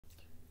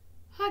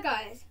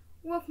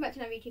welcome back to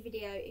another YouTube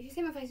video. If you've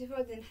seen my face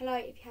before, then hello.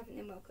 If you haven't,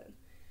 then welcome.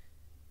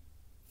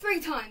 3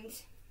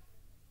 times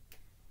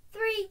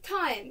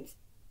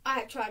I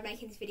have tried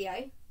making this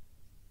video.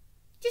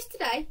 Just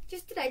today,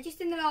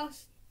 just in the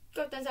last,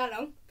 God knows how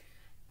long.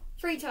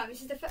 3 times.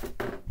 This is the first.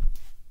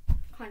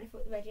 Kind of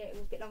thought the radiator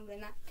was a bit longer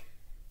than that.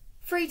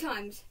 3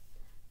 times.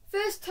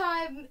 First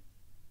time,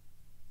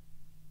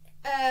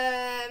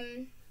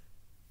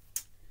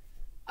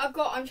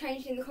 I'm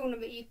changed in the corner,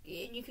 but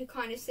you could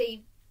kind of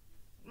see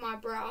my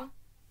bra.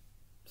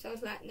 So I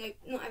was like, nope,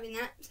 not having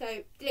that.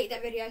 So delete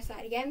that video,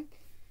 start again.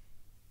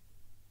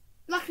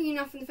 Luckily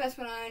enough, in the first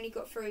one I only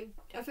got through,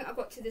 I think I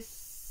got to the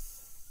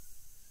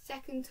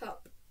second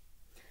top.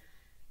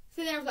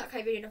 So then I was like,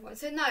 okay, really another one.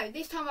 So no,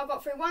 this time I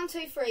got through 1,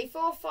 2, 3,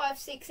 4, 5,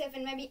 6,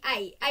 7, maybe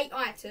 8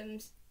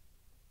 items.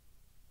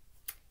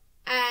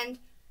 And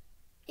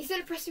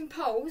instead of pressing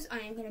pause, I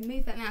am going to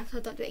move that now so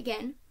I don't do it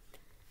again.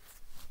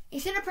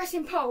 Instead of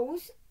pressing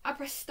pause, I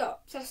press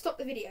stop. So I stopped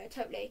the video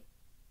totally.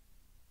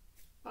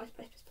 I was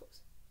supposed to press pause.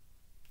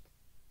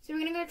 So we're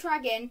going to go try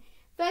again.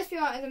 First few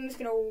items I'm just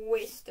going to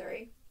whiz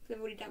through because I've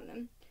already done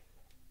them.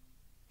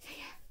 So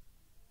yeah.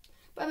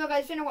 By the way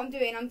guys, if you know what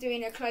I'm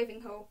doing a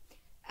clothing haul.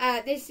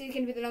 This is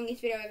going to be the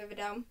longest video I've ever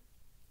done.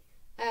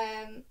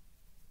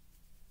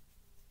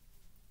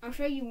 I'll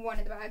show you one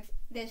of the bags.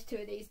 There's 2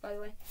 of these, by the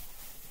way.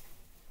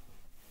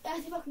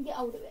 Let's see if I can get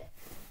hold of it.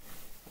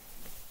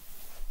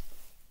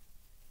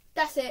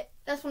 That's it.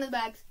 That's one of the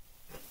bags.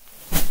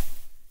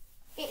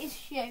 It is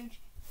huge.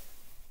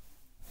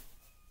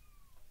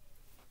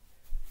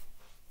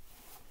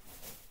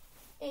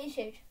 It is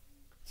huge.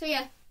 So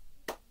yeah.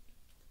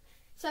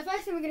 So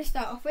first thing we're going to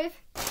start off with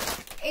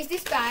is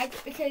this bag,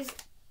 because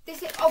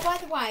this is, oh by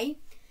the way,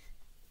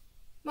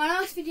 my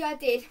last video I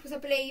did was, I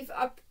believe,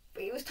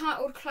 it was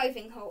titled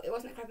clothing haul. It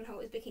wasn't a clothing haul,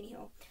 it was bikini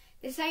haul.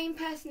 The same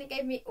person that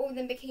gave me all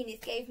them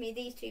bikinis gave me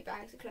these 2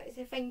 bags of clothes.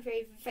 So thank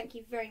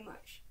you very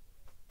much,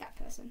 that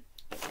person.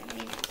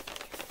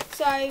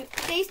 So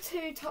these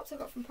 2 tops I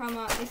got from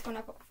Primark. This one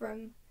I got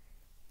from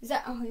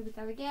Zap. Oh, here we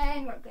go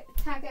again. Got to get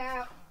the tag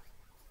out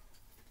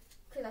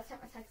because I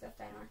take my tags off,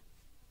 don't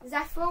I?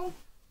 Zaffle,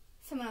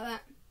 something like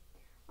that.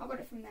 I got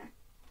it from there.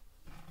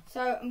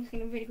 So I'm just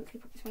going to really quickly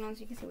put this one on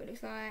so you can see what it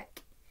looks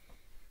like.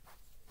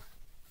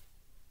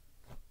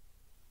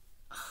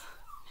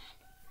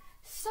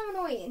 So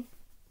annoying.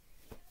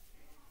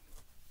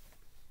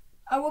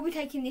 I will be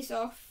taking this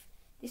top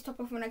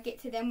off when I get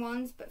to them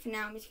ones, but for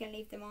now I'm just going to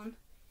leave them on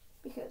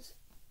because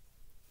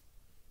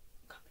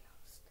I can't be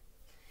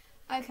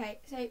arsed. Okay,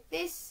 so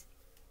this,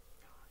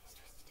 it's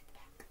twisted at the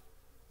back.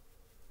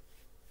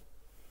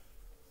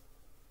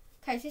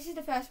 Okay, so this is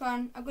the first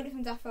one. I got it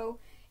from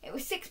Duffel. It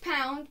was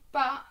 £6,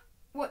 but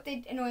what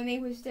did annoy me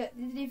was that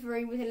the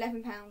delivery was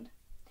 £11.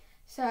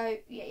 So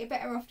yeah, you're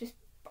better off just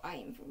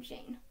buying from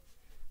Shein.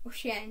 Or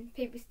Shein,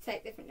 people say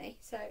it differently,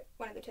 so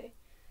one of the 2.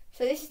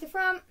 So this is the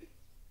front,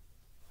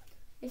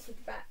 this is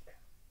the back.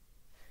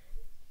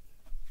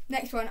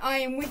 Next one, I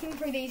am whizzing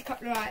through these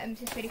couple of items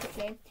just really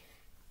quickly.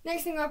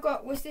 Next thing I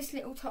got was this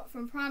little top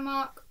from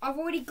Primark. I've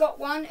already got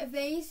one of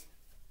these.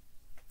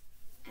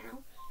 Ow.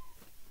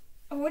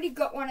 I've already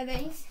got one of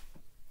these,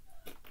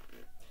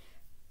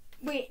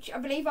 which I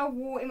believe I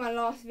wore in my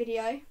last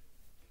video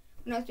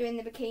when I was doing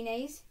the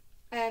bikinis.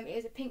 It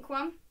was a pink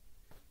one.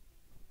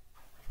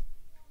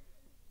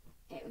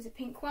 It was a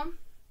pink one,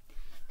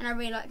 and I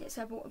really liked it,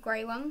 so I bought a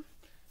grey one.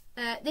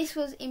 This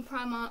was in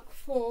Primark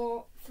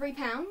for £3.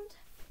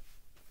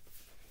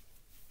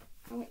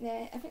 I went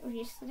there, I think it was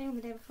yesterday or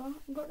the day before,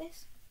 and got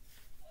this.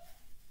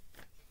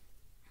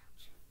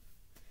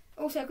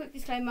 Also, a quick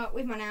disclaimer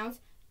with my nails.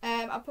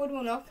 I pulled them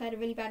all off. I had a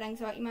really bad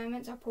anxiety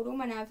moment, so I pulled all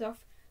my nails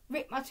off,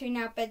 ripped my 2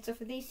 nail beds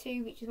off of these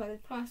 2, which is why they're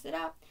plastered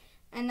up,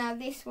 and now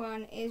this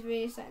one is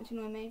really starting to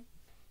annoy me.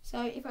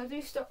 So if I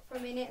do stop for a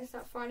minute and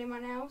start filing my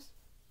nails,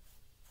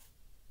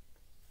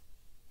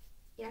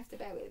 you have to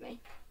bear with me.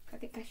 I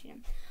keep catching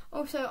them.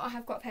 Also, I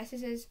have got a pair of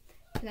scissors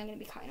because I'm going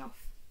to be cutting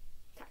off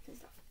tags and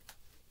stuff.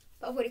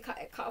 But I've already cut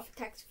off the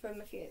tags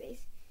from a few of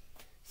these.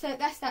 So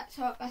that's that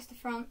top, that's the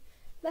front,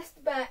 that's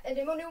the back.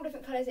 They're all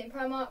different colours in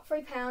Primark.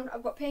 £3.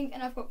 I've got pink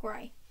and I've got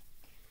grey.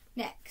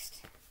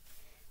 Next.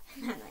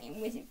 Man, I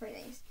am whizzing through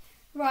these.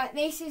 Right,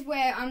 this is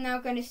where I'm now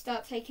going to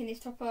start taking this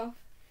top off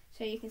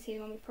so you can see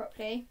them on me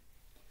properly.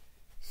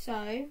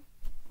 So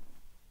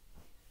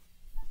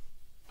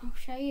I'll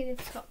show you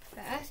the top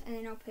first, and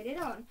then I'll put it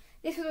on.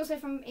 This was also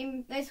from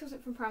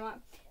Primark.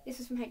 This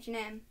was from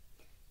H&M.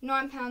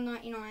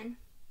 £9.99.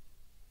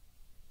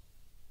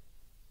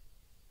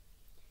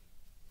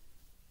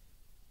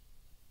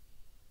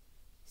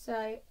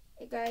 So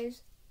it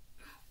goes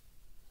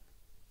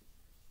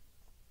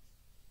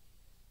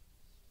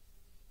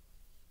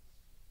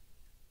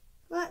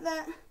like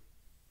that.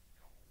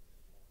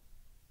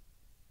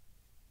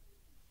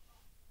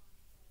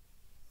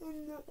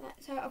 And like that.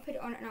 So I'll put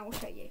it on and I will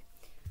show you.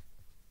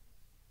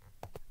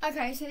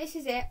 Okay, so this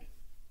is it.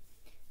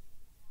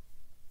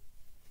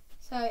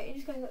 So it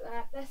just goes like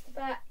that. That's the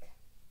back.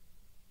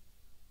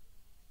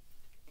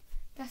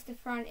 That's the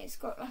front. It's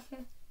got like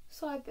a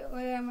side bit all the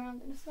way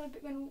around and the side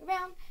bit going all the way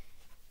around.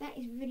 That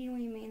is really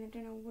annoying me and I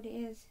don't know what it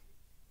is.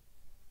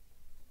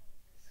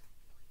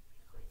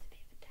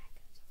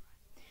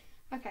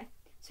 Okay,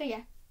 so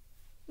yeah,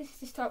 this is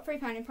this top,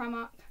 £3 in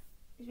Primark.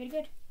 It's really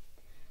good.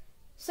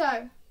 So,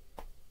 I'm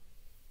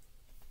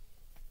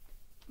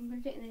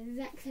going to do it in the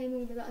exact same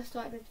order that I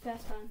started with the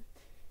first time.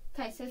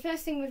 Okay, so the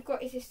first thing we've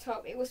got is this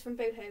top. It was from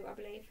Boohoo, I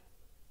believe.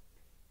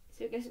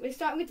 So we're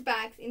starting with the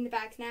bags, in the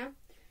bags now.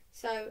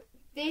 So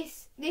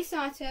this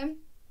item,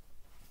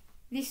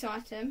 this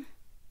item,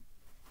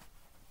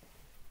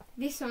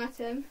 this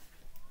item,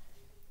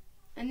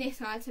 and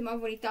this item I've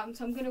already done.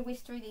 So I'm going to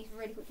whiz through these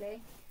really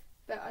quickly.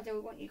 But I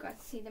don't want you guys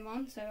to see them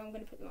on, so I'm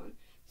going to put them on.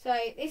 So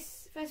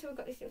this, first of all, we've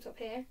got this little top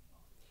here.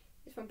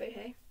 It's from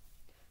Boohoo.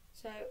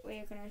 So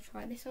we're going to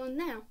try this on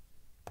now.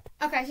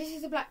 Okay, so this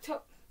is the black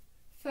top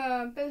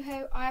from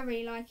Boohoo. I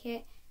really like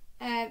it.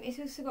 It's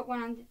also got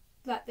one under,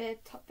 like the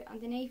top bit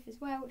underneath as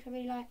well, which I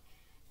really like.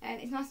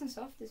 It's nice and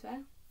soft as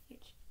well,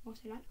 which I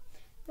also like.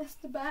 That's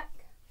the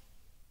back.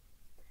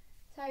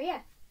 So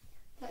yeah,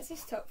 that's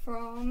this top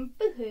from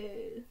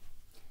Boohoo.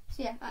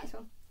 So yeah, that's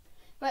one.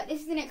 But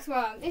this is the next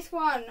one. This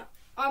one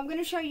I'm going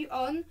to show you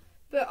on,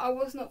 but I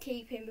was not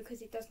keeping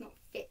because it does not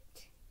fit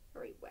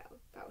very well.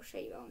 But I'll show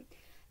you on.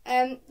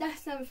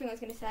 That's another thing I was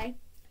going to say.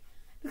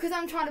 Because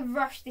I'm trying to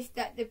rush this,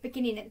 like the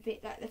beginning of the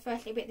bit, like the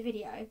first little bit of the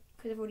video,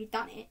 because I've already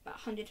done it about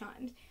 100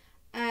 times.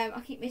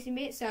 I keep missing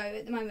bits, so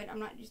at the moment I'm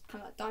like just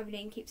kind of like diving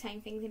in, keep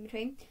saying things in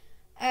between.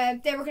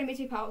 There are going to be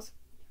two piles.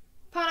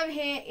 Part over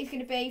here is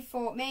going to be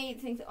for me,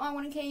 the things that I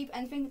want to keep,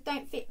 and the things that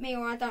don't fit me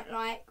or I don't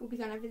like will be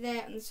going over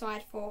there on the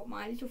side for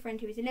my little friend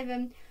who is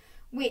 11,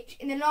 which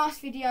in the last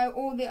video,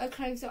 all the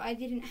clothes that I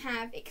didn't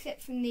have,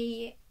 except from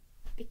the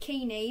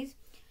bikinis,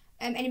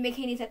 any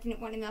bikinis I didn't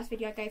want in the last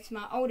video I gave to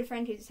my older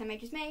friend who's the same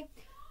age as me,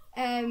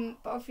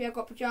 but obviously I've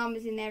got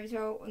pyjamas in there as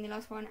well on the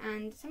last one,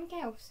 and something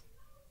else.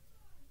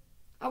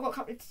 I've got a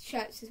couple of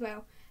shirts as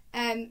well.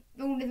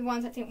 All of the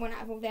ones I didn't want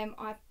out of all them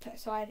I put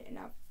aside and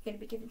I'm going to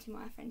be given to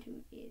my friend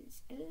who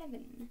is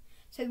 11.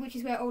 So which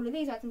is where all of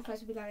these items clothes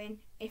will be going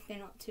if they're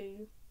not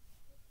too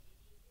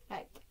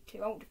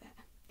old for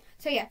her.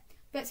 So yeah,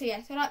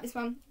 so I like this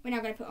one. We're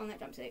now going to put on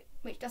that jumpsuit,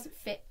 which doesn't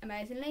fit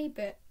amazingly,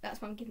 but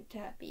that's why I'm giving it to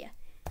her. But yeah,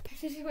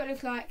 this is what it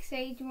looks like.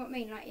 See, do you know what I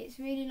mean? Like it's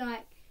really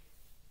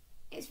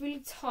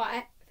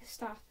tight for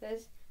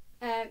starters.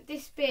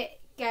 This bit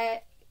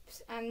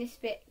gapes and this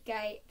bit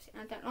gapes,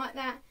 and I don't like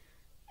that.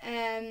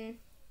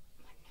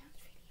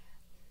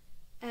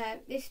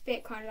 This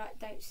bit kind of like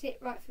don't sit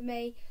right for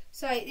me,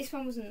 so this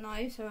one wasn't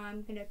nice, so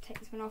I'm going to take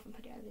this one off and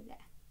put it over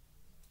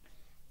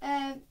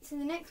there. So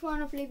the next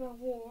one I believe I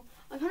wore,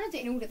 I kind of did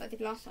it in order that I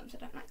did last time, so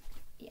I don't like,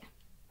 yeah,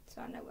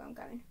 so I know where I'm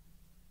going.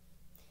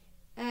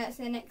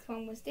 So the next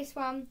one was this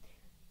one.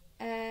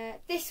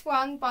 This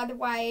one, by the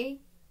way,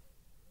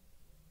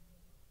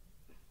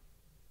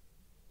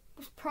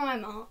 was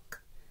Primark.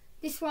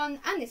 This one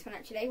and this one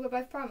actually were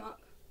both Primark.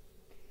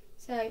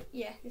 So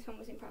yeah, this one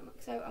was in Primark.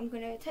 So I'm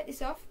going to take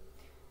this off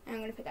and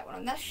I'm going to put that one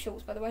on. That's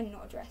shorts, by the way,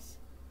 not a dress.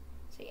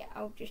 So yeah,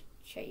 I'll just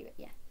show you it,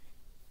 yeah.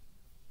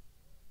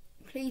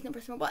 Please not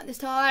press my button this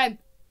time.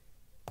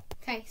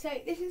 Okay, so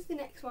this is the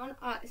next one.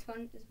 I like this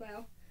one as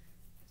well.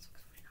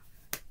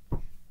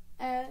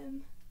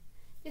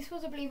 This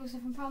was, I believe, also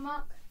from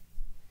Primark.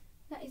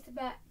 That is the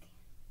back.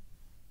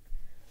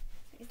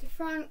 That is the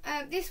front.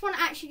 This one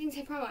actually didn't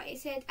say Primark. It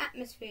said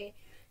Atmosphere.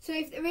 So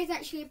if there is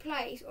actually a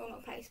place, or not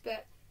a place,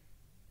 but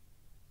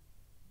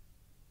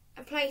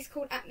a place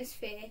called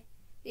Atmosphere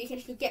that you can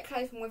actually get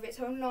clothes from, whether it's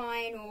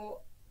online or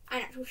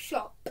an actual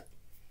shop,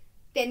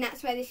 then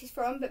that's where this is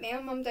from. But me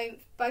and my mum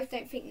both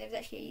don't think there's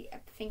actually a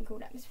thing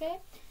called Atmosphere.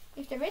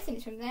 If there is, then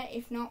it's from there.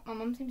 If not, my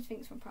mum seems to think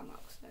it's from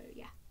Primark. So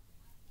yeah,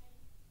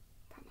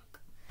 Primark.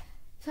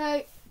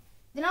 So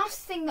the last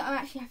thing that I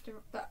actually have to,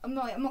 but I'm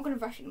not going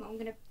to rush it anymore. I'm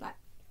going to like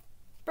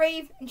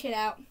breathe and chill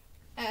out.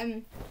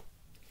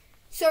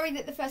 Sorry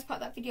that the first part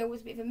of that video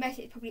was a bit of a mess.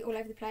 It's probably all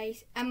over the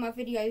place, and my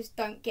videos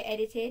don't get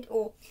edited,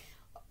 or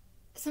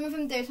some of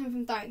them do, some of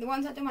them don't. The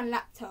ones that do on my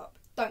laptop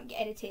don't get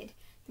edited.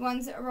 The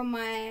ones that are on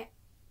my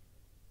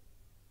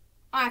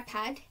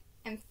iPad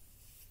and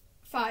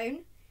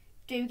phone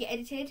do get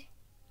edited.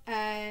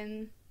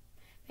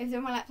 If they're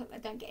on my laptop, they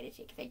don't get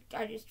edited.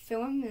 I just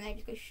film them and they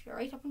just go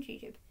straight up on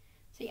YouTube.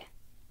 So yeah.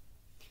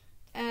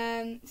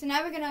 So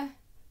now we're gonna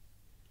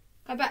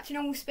go back to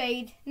normal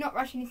speed, not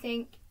rush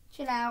anything,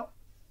 chill out,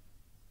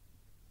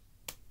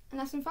 and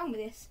have some fun with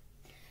this.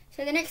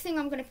 So the next thing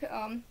I'm going to put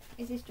on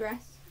is this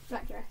dress,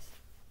 black dress.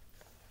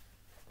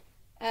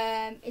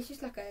 It's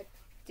just like a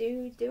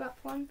do up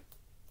one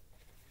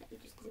that you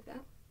just zip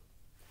out.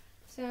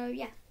 So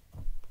yeah,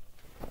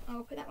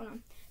 I'll put that one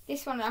on.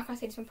 This one, like I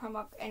said, is from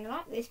Primark, and I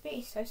like this bit,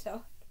 it's so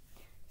soft.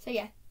 So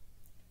yeah,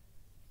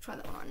 try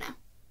that one on now.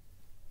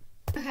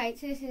 Okay,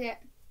 so this is it.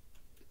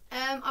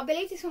 I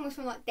believe this one was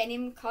from like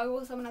Denim Co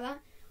or something like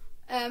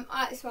that.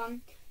 I like this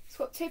one. It's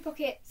got two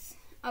pockets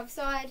either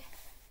side.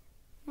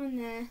 One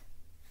there,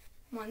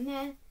 one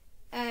there.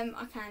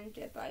 I can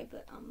do a bow,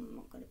 but I'm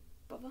not going to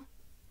bother.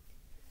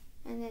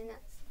 And then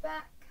that's the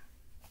back.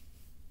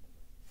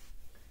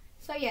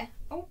 So yeah,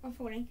 oh, I'm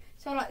falling.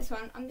 So I like this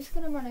one. I'm just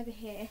going to run over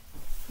here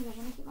because I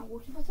want to get my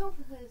water bottle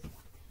because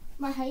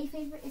my hay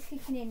fever is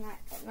kicking in like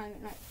at the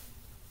moment, like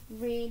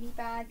really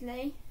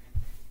badly,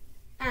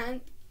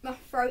 and my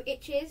throat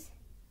itches.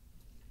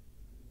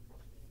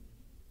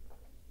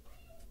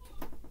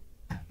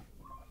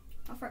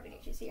 My throat really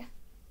itches, yeah.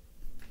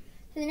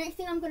 So the next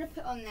thing I'm going to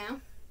put on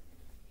now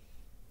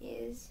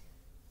is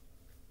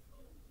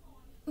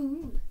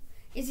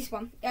this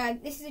one.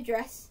 This is a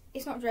dress.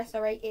 It's not a dress,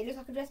 sorry. It looks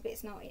like a dress, but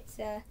it's not. It's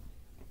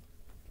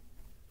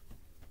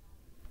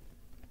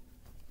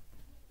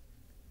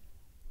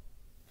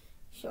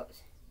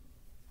shorts.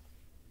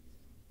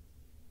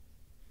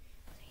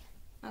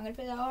 I'm going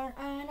to put that on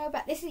and I'll be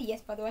back. This is a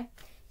yes, by the way.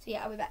 So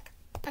yeah, I'll be back.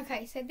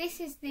 Okay, so this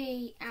is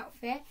the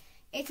outfit.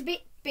 It's a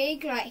bit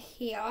big, like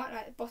here,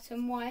 like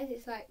bottom wise.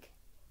 It's like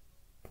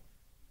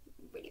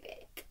really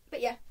big.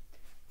 But yeah,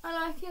 I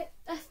like it.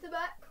 That's the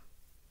back.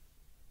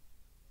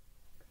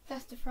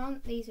 That's the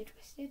front. These are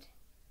twisted.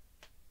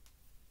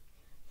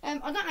 I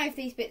don't know if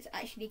these bits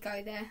actually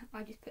go there.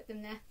 I just put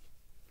them there.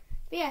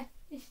 But yeah,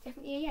 this is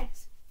definitely a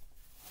yes.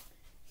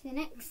 So the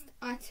next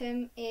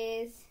item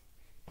is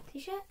a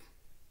t-shirt.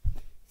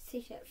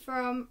 T-shirt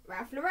from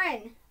Ralph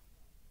Lauren.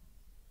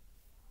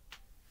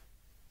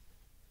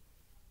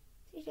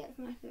 T-shirt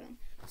from Ralph Lauren.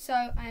 So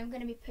I am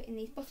going to be putting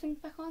these bottoms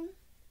back on.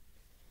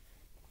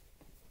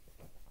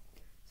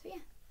 So yeah,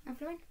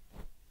 Ralph Lauren.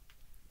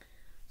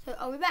 So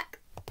I'll be back.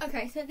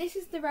 Okay, so this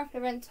is the Ralph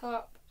Lauren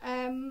top.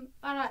 I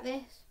like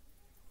this.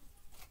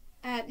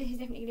 This is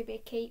definitely going to be a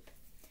keep.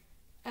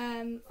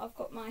 I've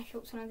got my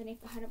shorts on underneath.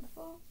 I had it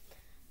before.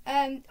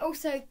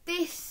 Also,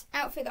 this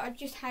outfit that I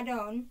just had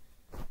on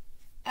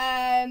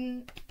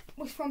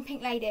was from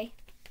Pink Lady.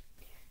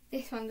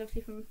 This one's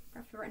obviously from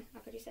Ralph Lauren,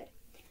 like I just said.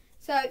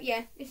 So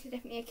yeah, this is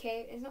definitely a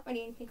keep. There's not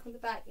really anything on the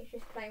back. It's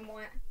just plain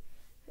white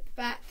at the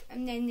back,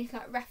 and then this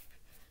like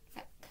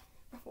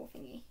ruffle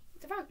thingy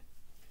at the front.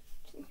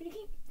 Which is pretty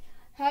cute.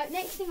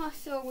 Next thing I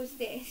saw was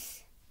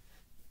this.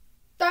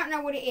 Don't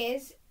know what it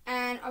is,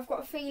 and I've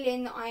got a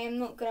feeling that I am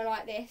not going to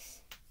like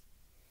this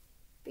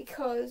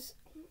because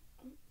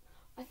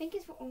I think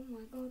it's for, oh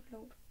my god,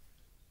 Lord.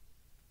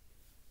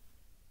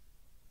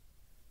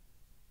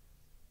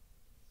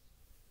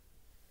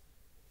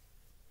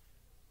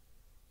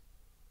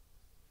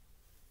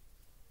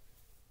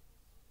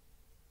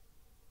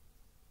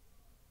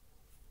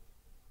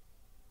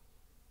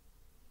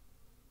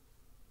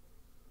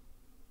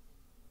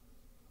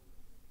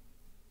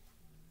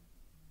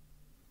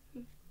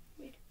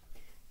 Weird.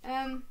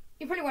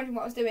 You're probably wondering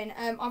what I was doing.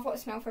 I've got a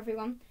smell for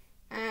everyone.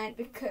 And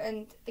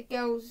the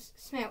girl's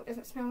smell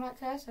doesn't smell like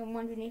her, so I'm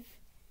wondering if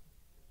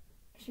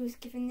she was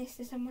giving this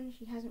to someone and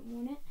she hasn't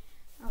worn it.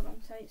 Hold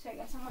on, so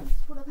guys, I might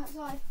just pull up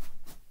outside.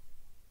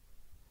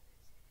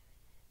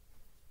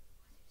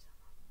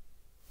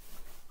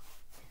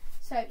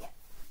 So yeah.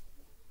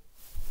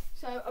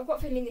 So I've got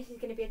a feeling this is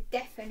going to be a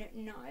definite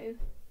no.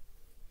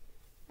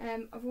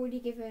 I've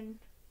already given.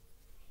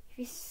 If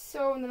you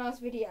saw in the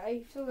last video,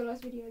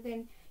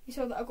 then you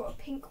saw that I got a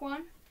pink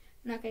one.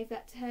 And I gave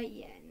that to her.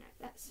 Yeah, no,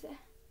 that's no.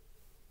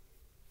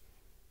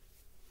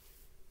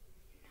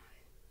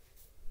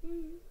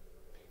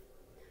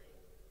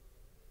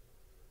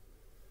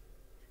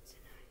 That's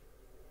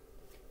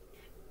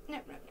a no.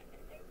 No.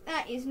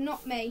 That is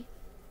not me.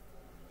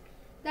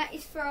 That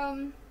is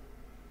from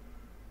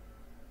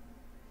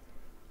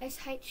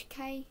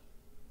SHK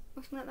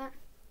or something like that.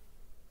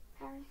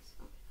 Paris.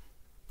 Oh.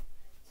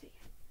 So yeah,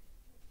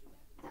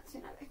 that's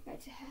another. Go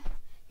to her.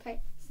 Okay,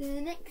 so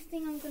the next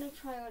thing I'm going to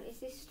try on is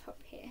this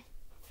top here.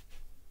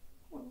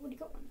 Oh, I've already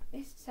got one like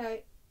this. So,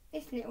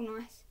 this little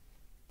nice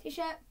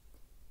t-shirt.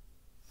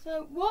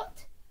 So,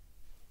 what?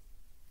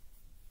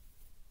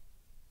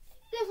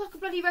 It looks like a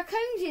bloody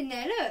raccoon's in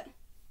there, look.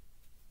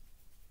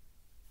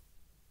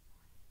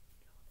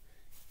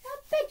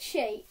 A bed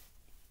sheet.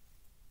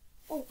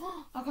 Oh,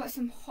 I've got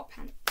some hot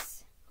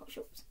pants. Hot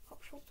shorts, hot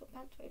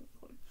pants, whatever you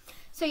call them.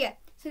 So, yeah,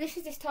 so this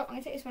is this top. I'm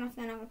going to take this one off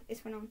now and I'm going to put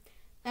this one on.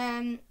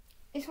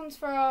 This one's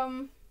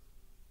from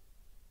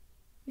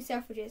Miss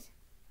Selfridges.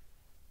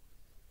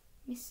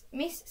 Miss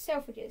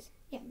Selfridges.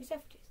 Yeah, Miss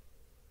Selfridges.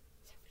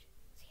 So,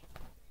 yeah.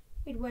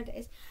 Weird word it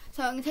is.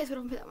 So I'm going to take this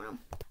one off and put that one on.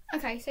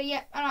 Okay, so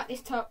yeah, I like this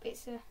top.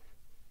 It's a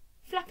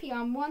flappy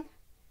arm one.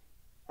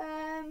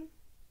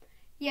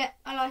 Yeah,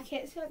 I like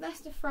it. So that's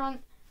the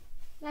front.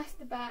 That's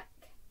the back.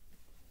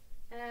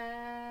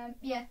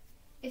 Yeah,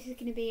 this is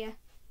going to be a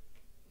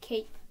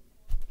keep.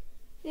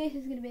 This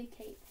is going to be a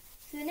keep.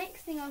 So the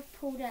next thing I've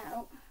pulled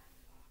out.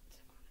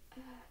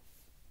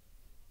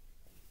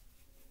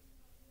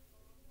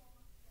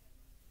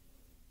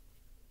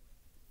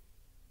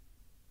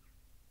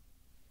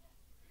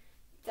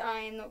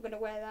 I am not going to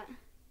wear that.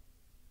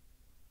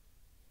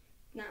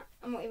 Nah,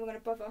 I'm not even going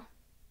to bother.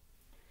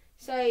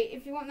 So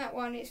if you want that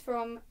one, it's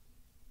from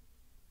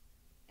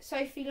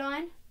Sophie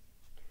Line.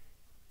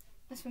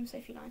 That's from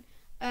Sophie Line.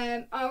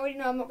 I already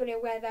know I'm not going to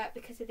wear that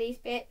because of these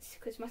bits,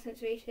 because my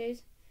sensory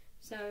issues.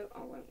 So I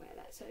won't wear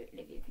that. So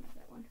Olivia can have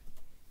that one.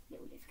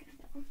 Little Liv can have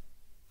that one.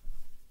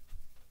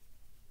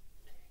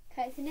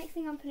 Okay, so the next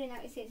thing I'm pulling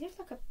out is this. It's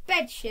like a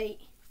bed sheet.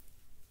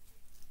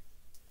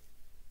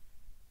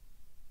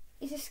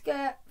 It's a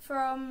skirt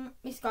from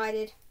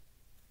Misguided.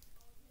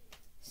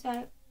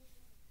 So,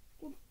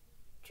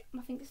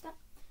 my finger stuck.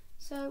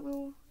 So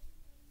we'll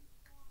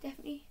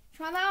definitely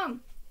try that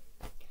on.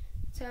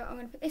 So I'm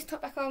going to put this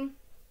top back on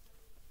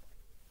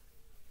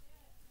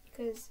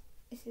because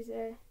this is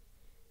a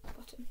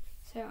bottom.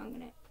 So I'm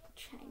going to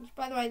change.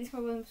 By the way, this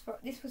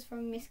was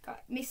from Miss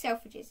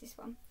Selfridges. This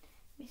one,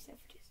 Miss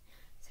Selfridges.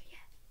 So yeah,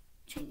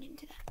 change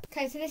into that.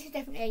 Okay, so this is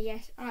definitely a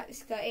yes. I like the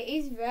skirt. It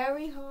is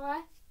very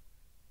high,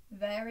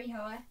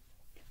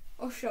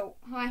 or short,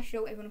 high,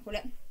 short, whatever you want to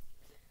call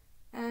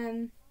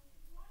it.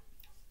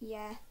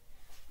 Yeah,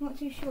 I'm not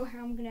too sure how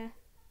I'm gonna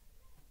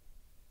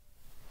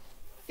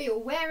feel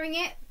wearing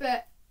it,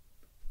 but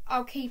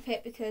I'll keep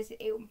it because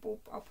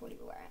I'll probably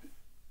wear it.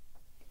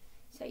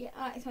 So yeah,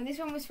 I like this one. This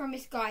one was from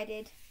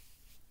Misguided.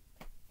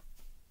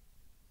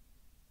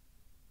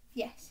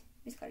 Yes,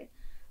 Misguided.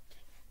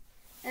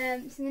 So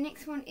the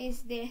next one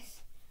is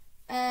this.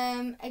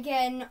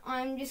 Again,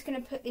 I'm just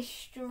gonna put this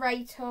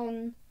straight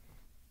on.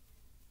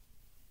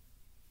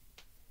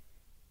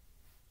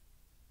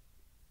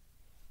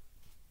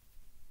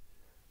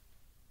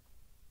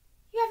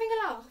 You having a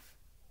laugh?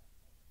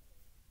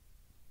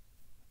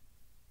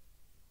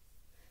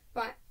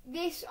 Right,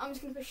 this I'm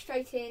just going to put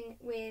straight in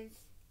with.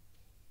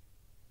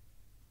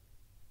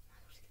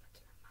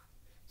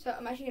 So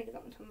I'm actually going to give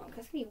that one to my mum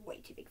because that's going to be way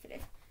too big for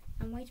this.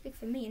 And way too big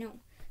for me and all.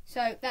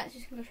 So that's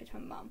just going to go straight to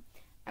my mum.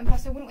 And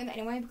plus I wouldn't wear that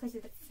anyway because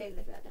of the feel of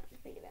it. I don't like the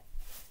feel of it.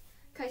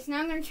 Okay, so now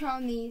I'm going to try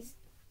on these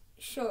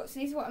shorts. So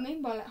these are what I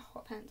mean by like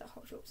hot pants or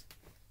hot shorts.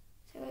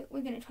 So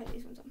we're going to try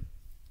these ones on.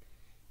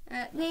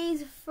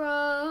 These are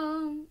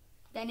from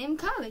Denim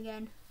Co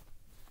again.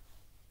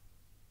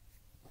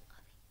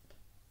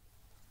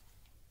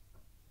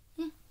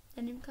 Yeah,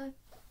 Denim Co.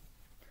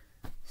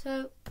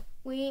 So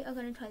we are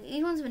going to try these.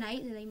 These ones are an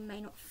 8, so they may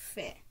not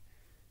fit.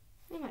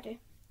 They might do.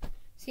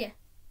 So yeah.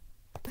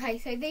 Okay,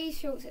 so these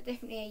shorts are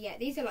definitely a yeah.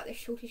 These are like the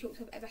shortest shorts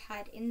I've ever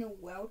had in the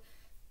world.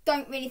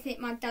 Don't really think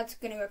my dad's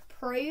going to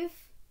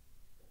approve.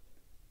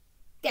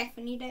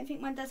 Definitely don't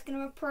think my dad's going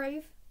to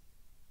approve.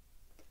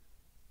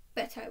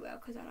 But I will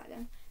because I like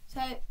them.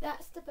 So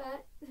that's the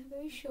back. They're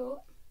very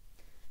short.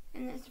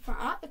 And that's the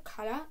front. I like the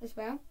colour as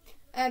well.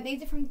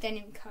 These are from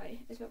Denim Co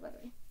as well, by the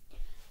way.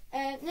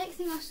 Next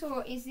thing I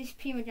saw is this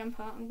Puma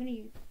jumper. I'm going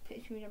to put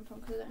this Puma jumper on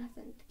because I don't have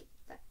to get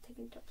that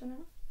taking the tops on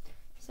now.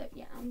 So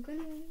yeah, I'm going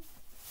to...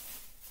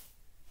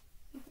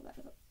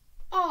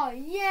 Oh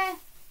yeah!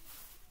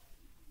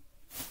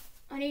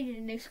 I needed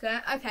a new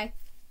skirt. Okay.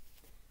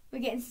 We're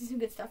getting into some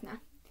good stuff now.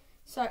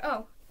 So,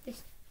 oh,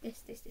 this.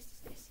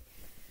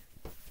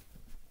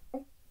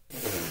 Oh.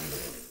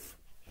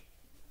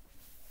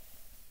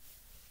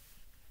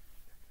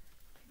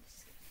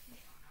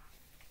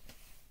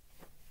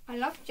 I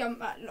love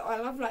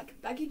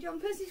like baggy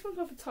jumpers. This one's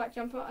like a tight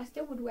jumper. I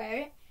still would wear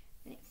it,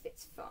 and it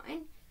fits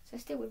fine. So I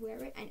still would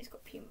wear it, and it's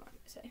got Puma on it.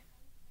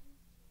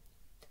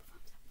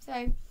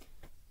 So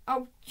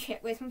I'll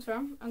check where this one's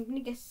from. I'm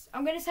gonna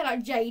say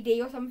like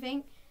JD or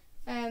something.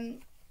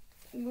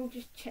 We'll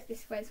just check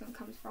this where this one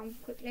comes from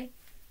quickly.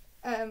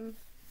 But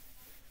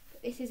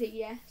this is a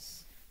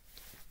yes.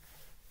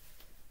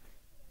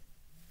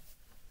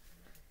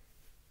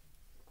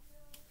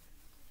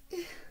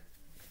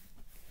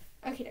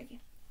 Okay.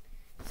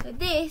 So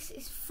this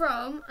is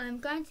from, I'm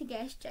going to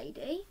guess,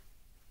 JD.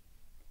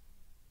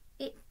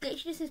 It literally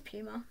just says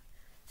Puma.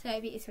 So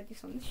maybe it's from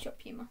this one, the shop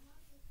Puma.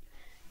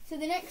 So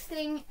the next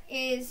thing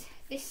is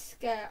this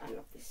skirt. I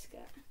love this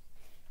skirt.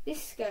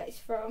 This skirt is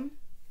from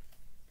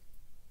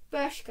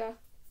Bershka.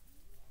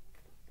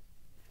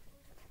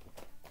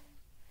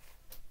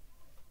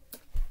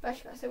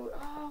 So,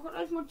 oh, I've got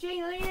loads more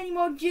jeans. I don't need any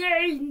more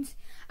jeans.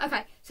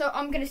 Okay, so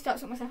I'm going to start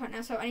sorting myself out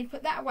now. So I need to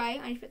put that away.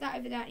 I need to put that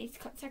over there. I need to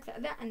take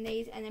that, and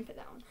these, and then put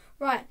that on.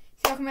 Right,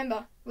 so I can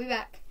remember. We'll be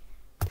back.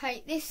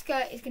 Okay, this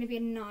skirt is going to be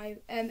a no.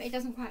 It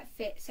doesn't quite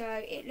fit. So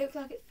it looks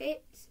like it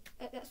fits.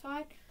 That's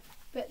fine.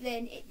 But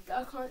then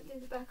I can't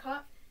do the back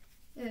up.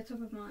 The top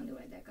of my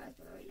underwear there, guys,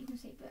 by the way. You can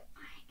see, but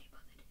I ain't too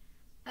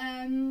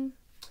bothered.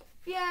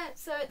 Yeah,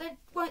 so they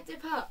won't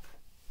dip up.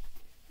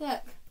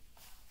 Look.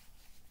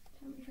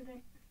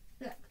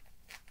 Look.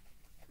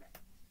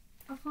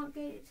 I can't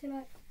get it to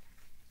like...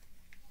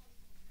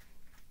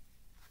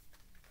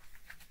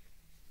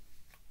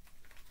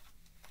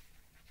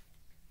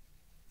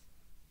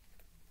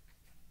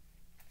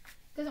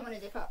 Doesn't want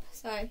to dip up,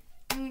 so I'm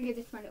going to give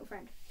this to my little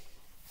friend.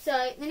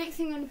 So the next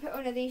thing I'm going to put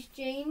on are these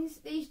jeans.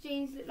 These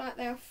jeans look like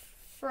they're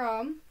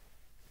from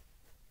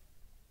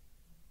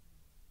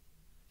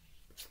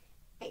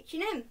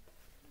H&M.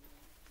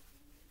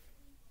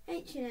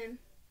 H&M.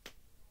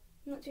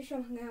 I'm not too sure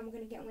how I'm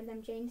going to get on with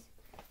them jeans,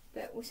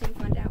 but we'll soon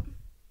find out.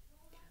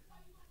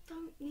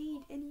 Don't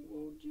need any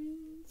more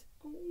jeans.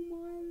 Oh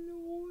my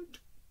lord.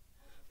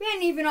 We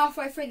ain't even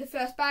halfway through the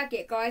first bag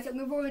yet, guys, and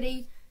we're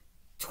already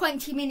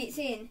 20 minutes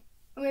in.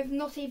 And we've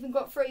not even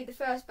got through the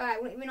first bag.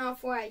 We're not even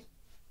halfway.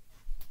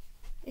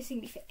 This is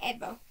going to be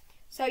forever.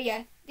 So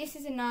yeah, this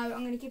is a no.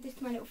 I'm going to give this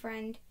to my little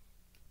friend.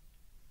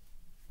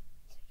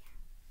 So yeah,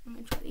 I'm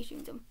going to try these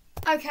jeans on.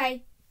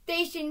 Okay,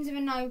 these jeans are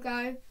a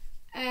no-go.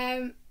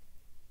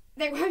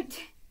 They won't...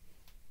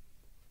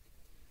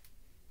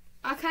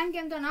 I can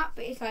get them done up,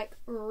 but it's like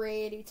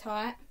really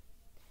tight.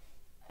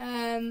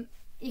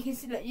 You can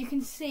see, look, you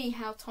can see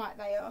how tight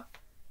they are.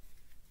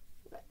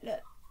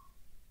 Look,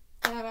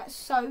 they're like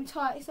so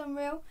tight, it's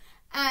unreal.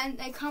 And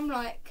they come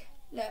like,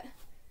 look,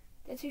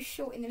 they're too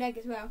short in the leg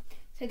as well.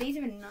 So these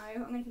are a no.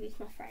 I'm going to give these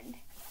to my friend,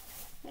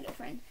 my little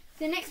friend.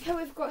 The next pair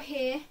we've got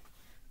here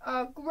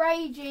are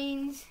grey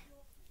jeans.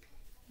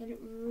 They look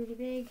really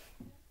big.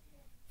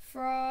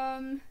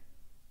 From,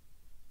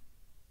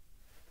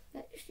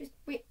 let's just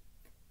width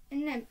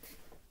and length.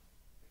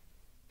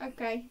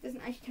 Okay,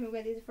 doesn't actually tell me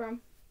where these are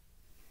from.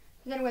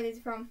 I don't know where these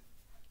are from,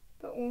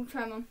 but we'll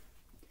try them on.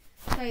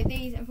 So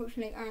these,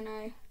 unfortunately, are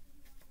no.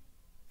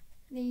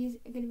 These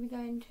are going to be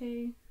going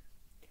to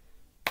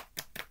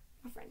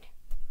my friend.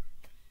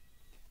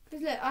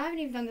 Because look, I haven't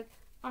even done the...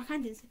 I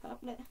can do the zip up,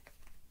 look.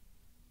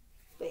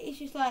 But it's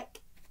just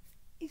like...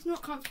 It's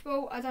not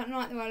comfortable. I don't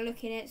like the way I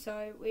look in it,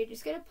 so we're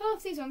just going to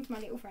pass these on to my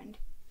little friend.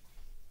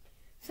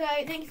 So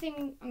next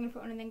thing I'm going to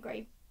put on are then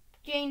grey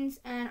jeans,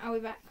 and I'll be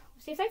back.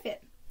 We'll see if they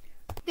fit.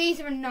 These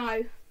are a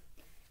no.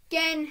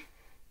 Again,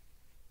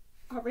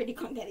 I really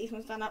can't get these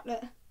ones done up,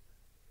 look.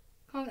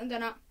 Can't get them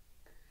done up.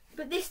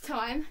 But this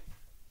time,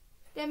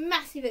 they're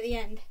massive at the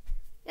end.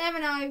 They're a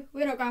no,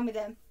 we're not going with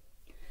them.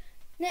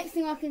 Next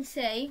thing I can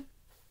see,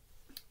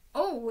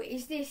 oh,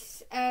 is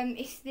this,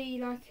 it's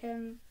the like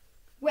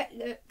wet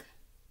look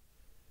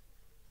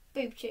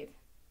boob tube.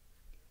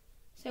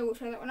 So we'll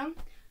try that one on.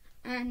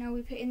 And now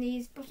we're putting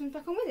these bottoms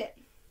back on with it.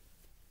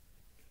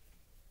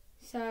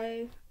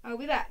 So I'll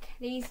be back.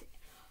 These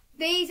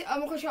I'm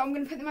not quite sure. I'm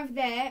going to put them over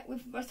there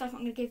with my stuff.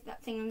 I'm going to give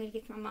that thing. I'm going to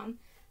give to my mum,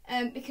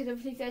 because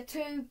obviously if they're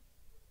too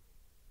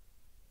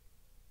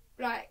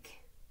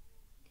like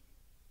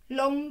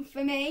long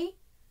for me,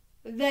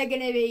 they're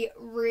going to be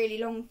really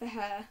long for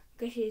her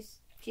because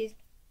she's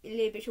a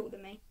little bit shorter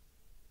than me.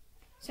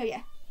 So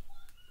yeah,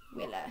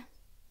 we'll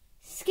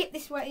skip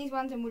these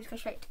ones and we'll just go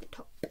straight to the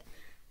top.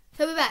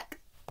 So we're back.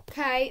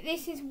 Okay,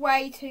 this is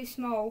way too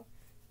small.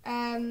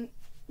 You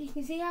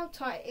can see how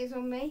tight it is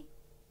on me.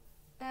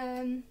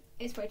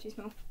 It's way too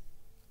small.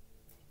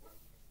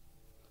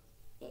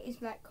 It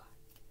is like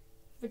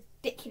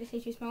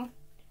ridiculously too small.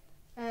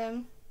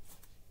 Yeah,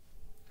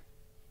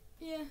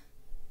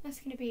 that's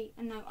going to be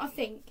a no, I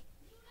think.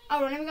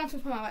 Oh, well, let me go and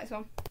talk to my mum about this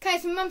one. Okay,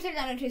 so my mum said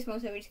it's too small,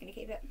 so we're just going to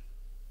keep it.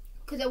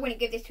 Because I wouldn't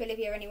give this to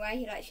Olivia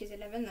anyway. Like, she's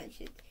 11, like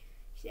she's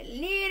a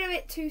little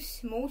bit too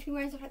small to be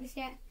wearing stuff like this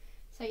yet.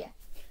 So yeah.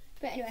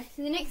 But anyway,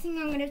 so the next thing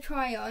I'm going to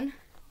try on.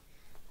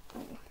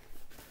 Oh.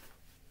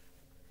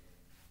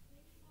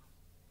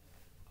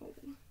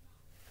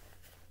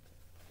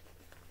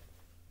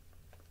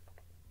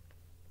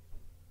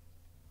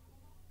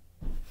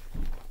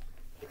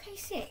 Okay,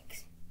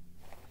 6.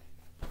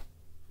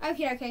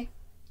 Okay.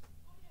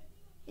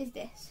 Is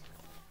this?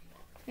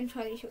 I'm going to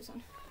try these shorts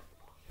on.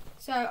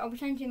 So I'll be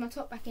changing my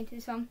top back into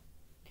this one.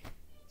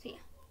 So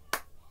yeah.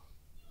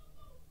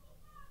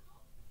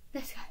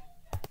 Let's go.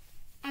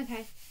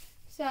 Okay.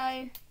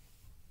 So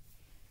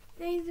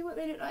these are what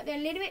they look like. They're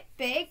a little bit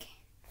big,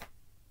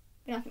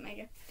 but nothing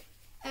major.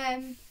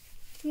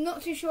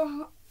 Not too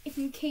sure if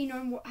I'm keen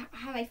on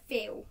how they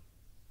feel.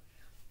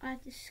 I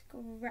just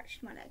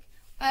scratched my leg.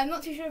 I'm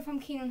not too sure if I'm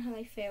keen on how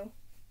they feel.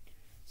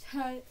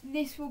 So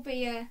this will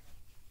be a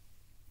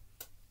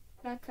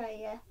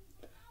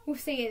we'll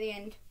see at the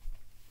end.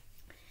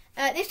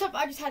 This top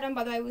I just had on,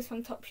 by the way, was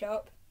from Topshop.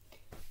 Oh,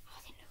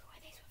 I didn't look at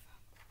where these were from.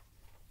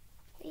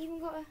 They even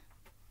got a...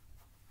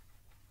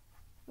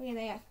 Oh yeah,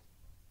 they are.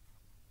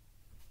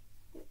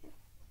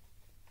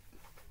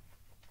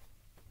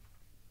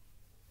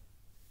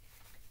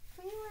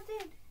 I knew I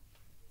did.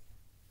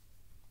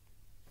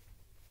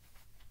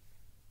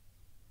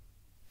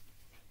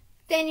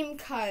 Denim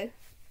Co.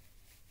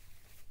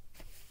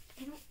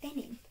 They're not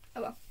denim.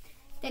 Oh well.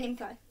 Denim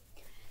Co.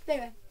 But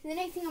anyway, so the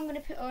next thing I'm going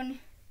to put on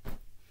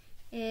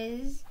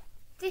is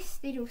this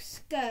little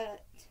skirt.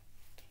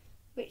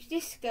 Which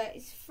this skirt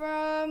is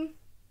from...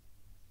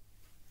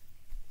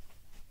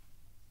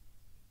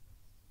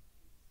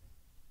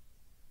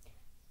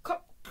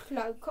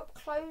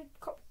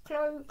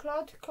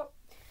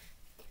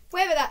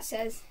 whatever that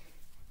says.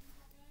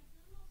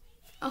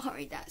 I can't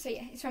read that, so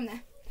yeah, it's from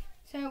there.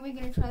 So we're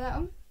going to try that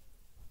on.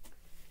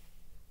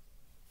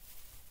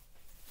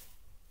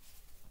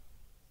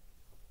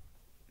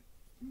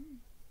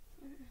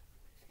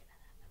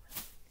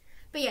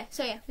 But yeah,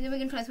 so yeah, we're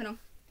going to try this one on.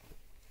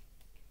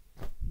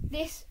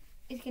 This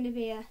is going to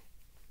be a...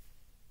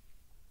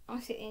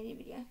 I'll see it at the end of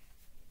the video.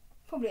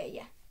 Probably a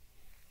yeah.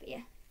 But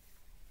yeah.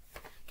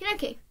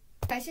 Okay,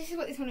 so this is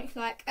what this one looks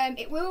like.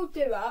 It will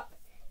do up.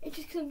 It's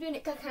just because I'm doing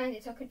it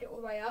back-handed, so I could do it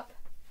all the way up.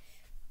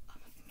 Oh,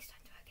 my finger's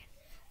starting to work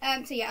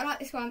again. So yeah, I like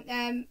this one.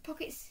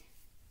 Pockets.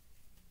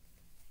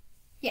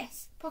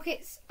 Yes,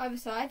 pockets either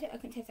side. I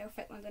couldn't tell if they were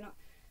fake ones or not.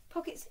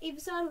 Pockets either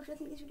side, which I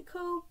think is really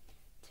cool.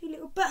 2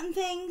 little button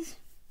things.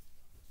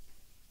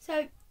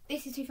 So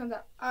this is 2 thumbs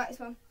up. Alright, this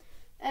one.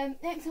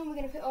 Next one we're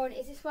going to put on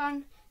is this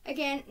one.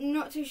 Again,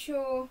 not too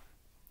sure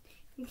if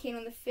I'm keen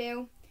on the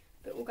feel,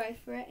 but we'll go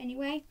for it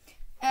anyway.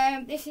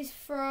 This is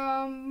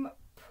from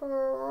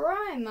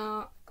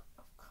Primark.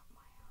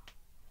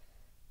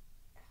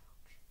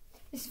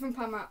 This is from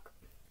Primark.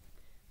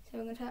 So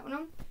I'm going to turn that one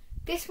on.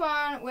 This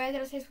one, where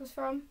did I say this was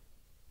from?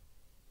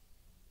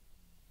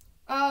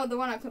 Oh, the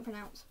one I couldn't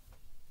pronounce.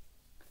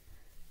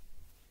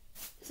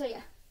 So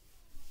yeah,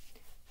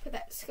 put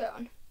that skirt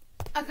on.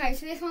 Okay,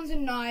 so this one's a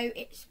no.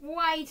 It's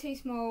way too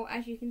small,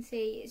 as you can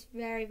see. It's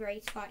very, very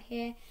tight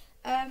here.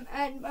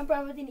 And my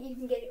brother didn't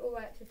even get it all the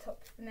way up to the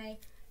top for me.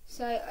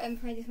 So I'm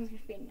afraid this one's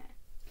going to be in there.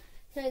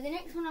 So the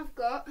next one I've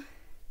got.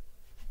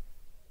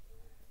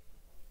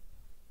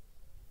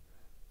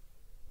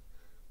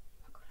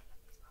 Oh God,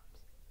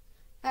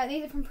 I love these ones.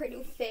 These are from Pretty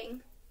Little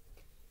Thing.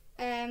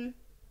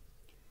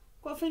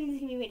 Got a feeling this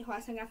is going to be really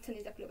hard, so I'm going to have to turn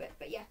these up a little bit.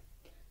 But yeah,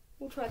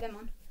 we'll try them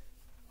on.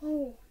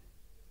 Oh.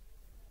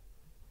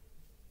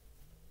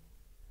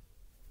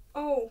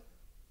 Oh.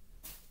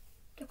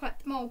 They're quite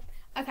small.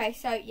 Okay,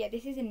 so yeah,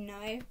 this is a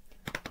no.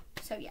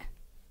 So yeah.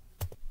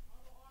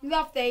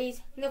 Love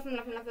these. Love them,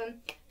 love them, love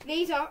them.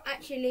 These are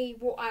actually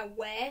what I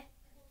wear,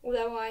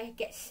 although I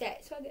get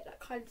sets. So I get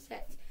that kind of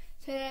sets.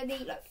 So they're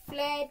the like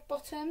flared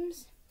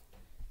bottoms.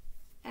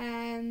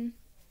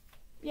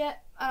 Yeah,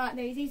 I like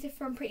these. These are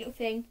from Pretty Little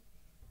Thing.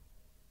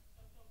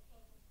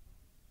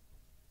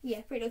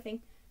 Yeah, Pretty Little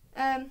Thing.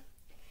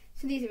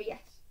 So these are a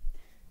yes.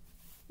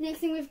 Next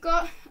thing we've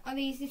got are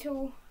these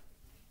little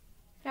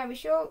flowery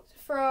shorts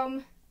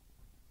from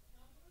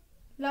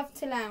Love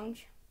to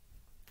Lounge.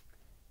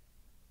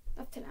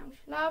 Love to Lounge.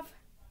 Love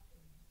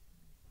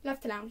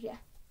to Lounge, yeah.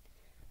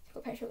 I've got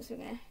a pair of shorts, so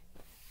we're going to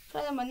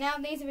try them on now.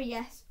 These are a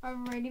yes. I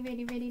really,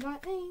 really, really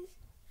like these.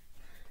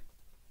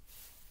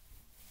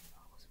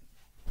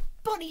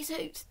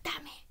 Bodysuits,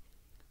 damn it.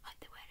 I hope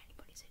they're wearing any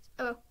bodysuits.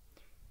 Oh well.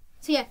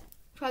 So yeah,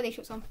 try these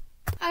shorts on.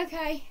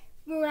 Okay,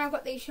 we've now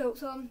got these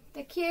shorts on.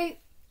 They're cute.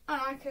 I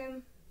like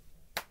them.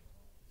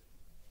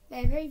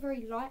 They're very,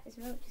 very light as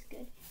well, which is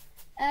good.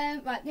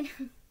 Right, then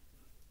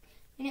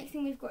the next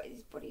thing we've got is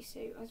this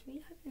bodysuit. I was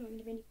really hoping there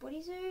wouldn't be any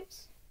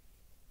bodysuits.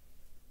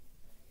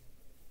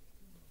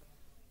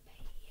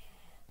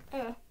 Oh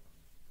well.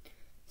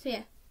 So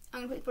yeah,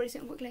 I'm going to put this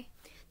bodysuit on quickly.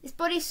 This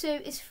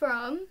bodysuit is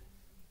from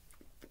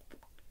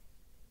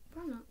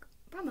Primark.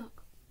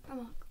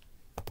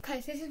 Okay,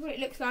 so this is what it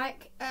looks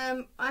like.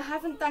 I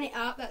haven't done it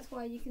up, that's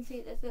why you can see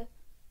it, there's a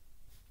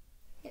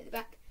at the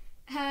back.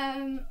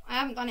 I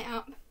haven't done it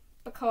up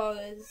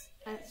because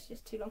it's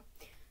just too long.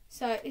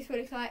 So this is what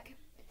it looks like.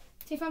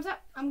 2 thumbs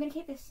up. I'm going to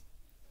keep this.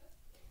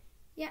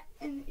 Yeah,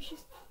 and it's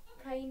just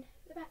plain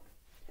at the back.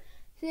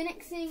 So the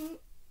next thing,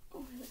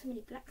 oh, I've got so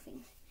many black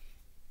things.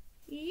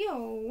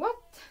 Yo,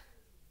 what?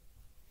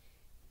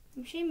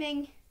 I'm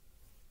assuming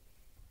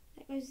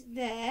that goes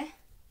there.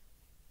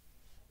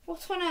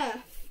 What on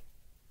earth?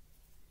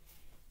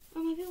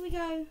 Oh, maybe we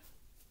go.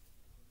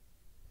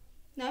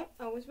 No,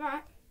 I was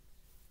right.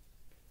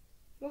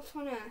 What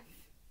on earth?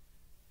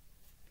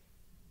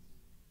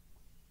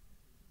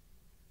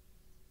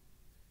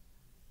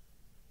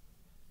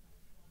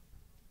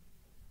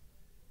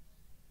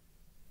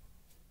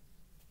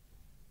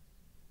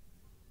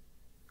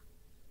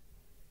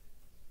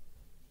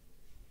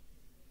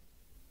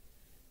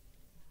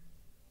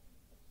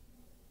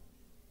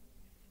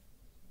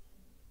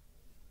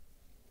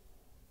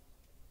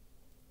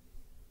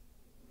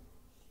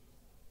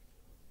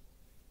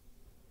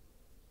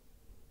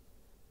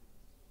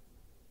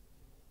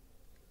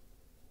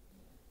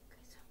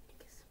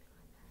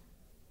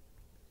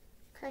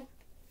 Okay.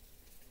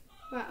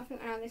 Right, I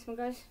think I know this one,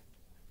 guys.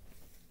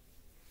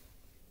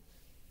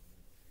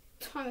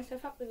 Tie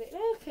myself up with it.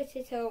 Look at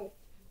it all.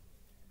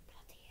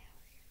 Bloody hell.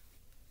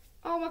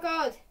 Oh my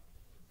god.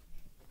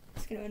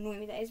 It's going to annoy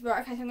me, that is. Right,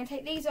 okay, so I'm going to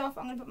take these off.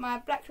 I'm going to put my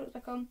black shorts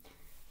back on.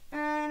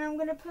 And I'm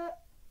going to put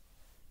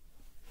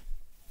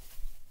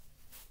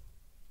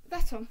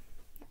that on.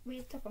 That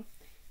weird top on.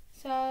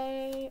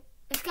 So,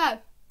 let's go.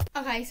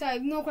 Okay, so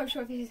I'm not quite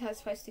sure if this is how it's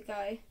supposed to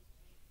go.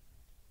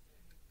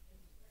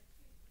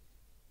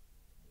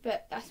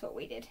 But that's what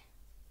we did.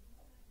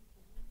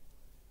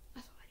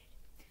 That's what I did.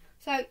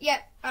 So,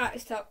 yeah, I like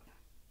this top.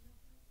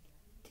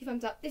 2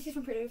 thumbs up. This is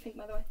from Pretty Little Thing,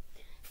 by the way.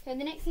 So,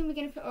 the next thing we're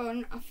going to put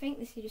on, I think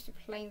this is just a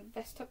plain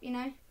vest top, you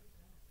know.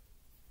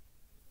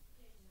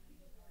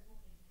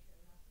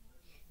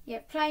 Yeah,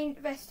 plain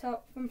vest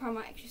top from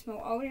Primark, extra small.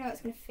 I already know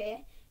it's going to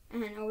fit.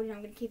 And I already know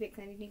I'm going to keep it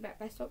because I need a new black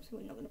vest top, so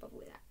we're not going to bother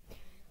with that.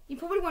 You're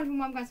probably wondering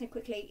why I'm going so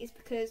quickly. It's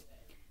because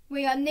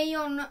we are nearly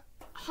on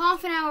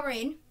half an hour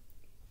in.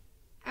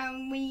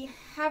 And we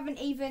haven't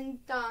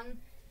even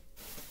done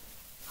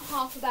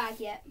half a bag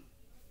yet.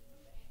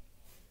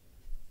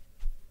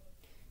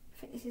 I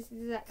think this is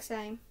the exact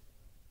same.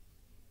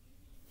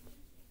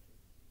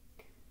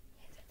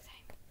 Exact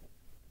same.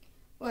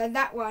 Well,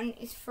 that one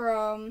is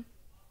from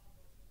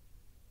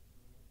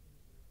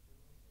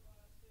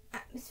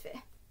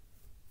Atmosphere.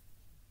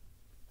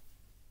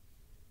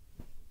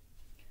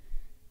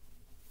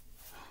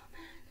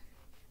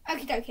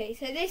 Okie dokie,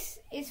 so this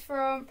is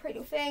from Pretty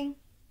Little Thing.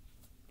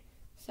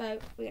 So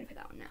we're going to put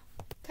that on now.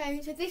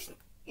 Okay, so this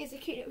is a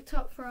cute little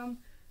top from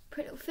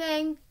Pretty Little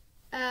Thing.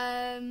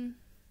 Sorry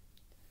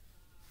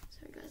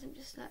guys,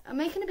 I'm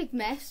making a big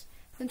mess.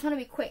 I'm trying to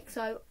be quick,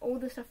 so all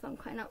the stuff that I'm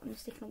cutting up, I'm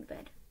sticking on the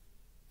bed.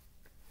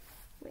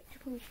 Which I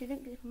probably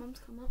shouldn't, because if my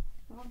mum's come up,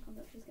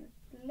 she's going to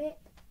flip.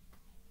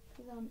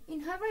 Because I'm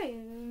in her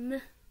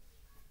room.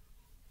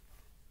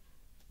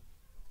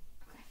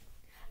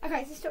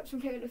 Okay, so this top's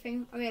from Pretty Little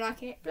Thing. I really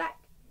like it. Black,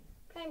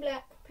 plain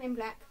black.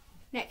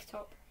 Next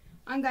top.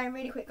 I'm going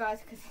really quick,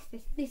 guys, because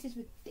this is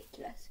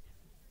ridiculous.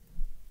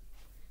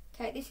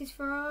 Okay, this is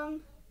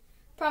from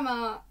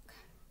Primark.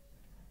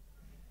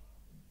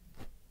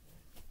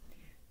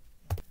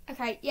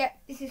 Okay, yep,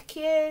 this is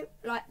cute.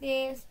 Like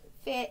this,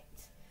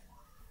 fits.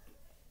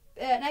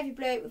 Navy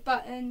blue with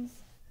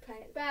buttons.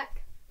 Plain at the back.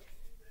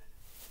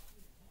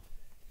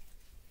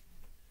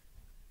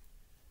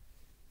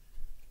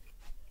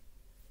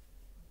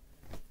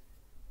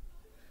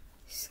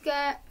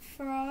 Skirt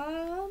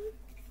from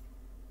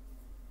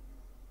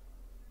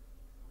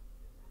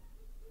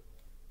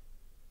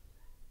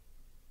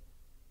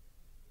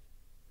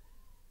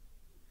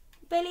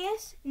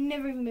Bellius,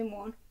 never even been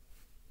worn.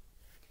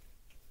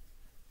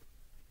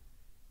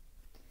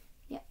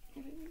 Yep,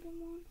 never even been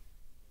worn.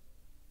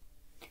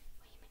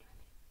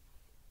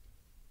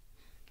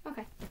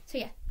 Okay, so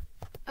yeah.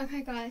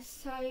 Okay guys,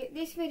 so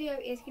this video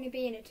is going to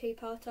be in a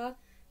two-parter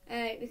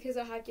because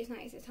I have just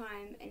noticed the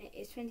time and it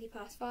is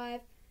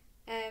 5:20.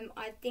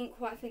 I didn't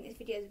quite think this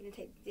video is going to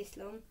take this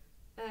long,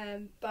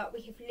 but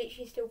we have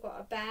literally still got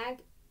a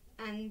bag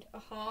and a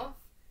half,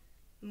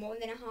 more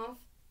than a half,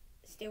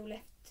 still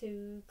left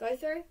to go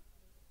through.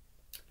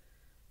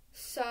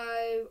 So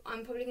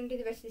I'm probably going to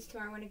do the rest of this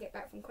tomorrow when I get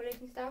back from college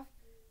and stuff.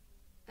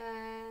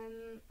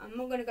 I'm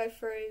not going to go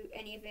through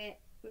any of it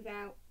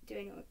without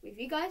doing it with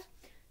you guys,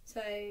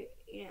 so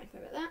you don't have to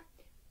worry about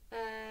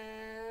that.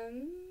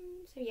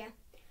 So yeah,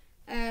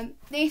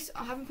 this,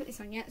 I haven't put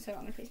this on yet, so I'm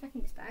going to put this back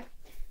in this bag.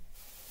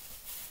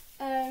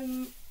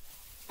 I'm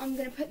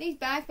going to put these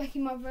bags back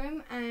in my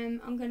room,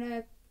 and I'm going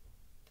to,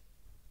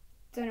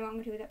 don't know what I'm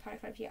going to do with that pallet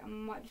clothes yet. I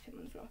might just put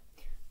them on the floor,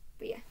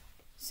 but yeah.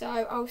 So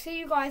I'll see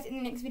you guys in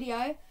the next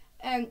video.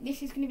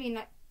 This is going to be in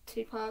like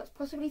 2 parts,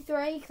 possibly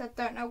 3, because I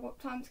don't know what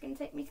time it's going to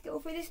take me to get all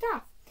through this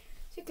stuff.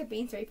 So it could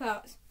be in 3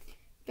 parts.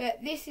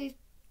 But this is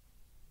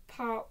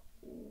part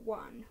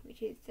 1,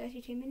 which is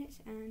 32 minutes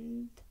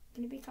and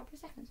going to be a couple of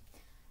seconds.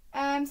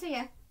 So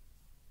yeah.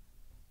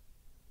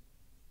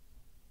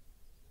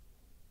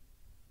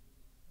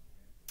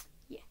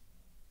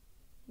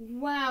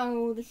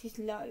 Wow, this is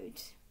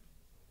loads.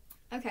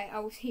 Okay, I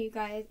will see you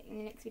guys in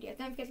the next video.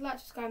 Don't forget to like,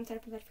 subscribe and turn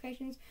up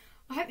notifications.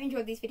 I hope you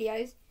enjoyed these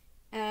videos.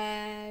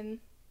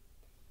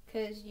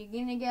 Because you're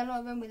going to get a lot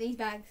of them with these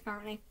bags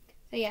apparently.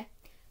 So yeah,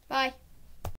 bye.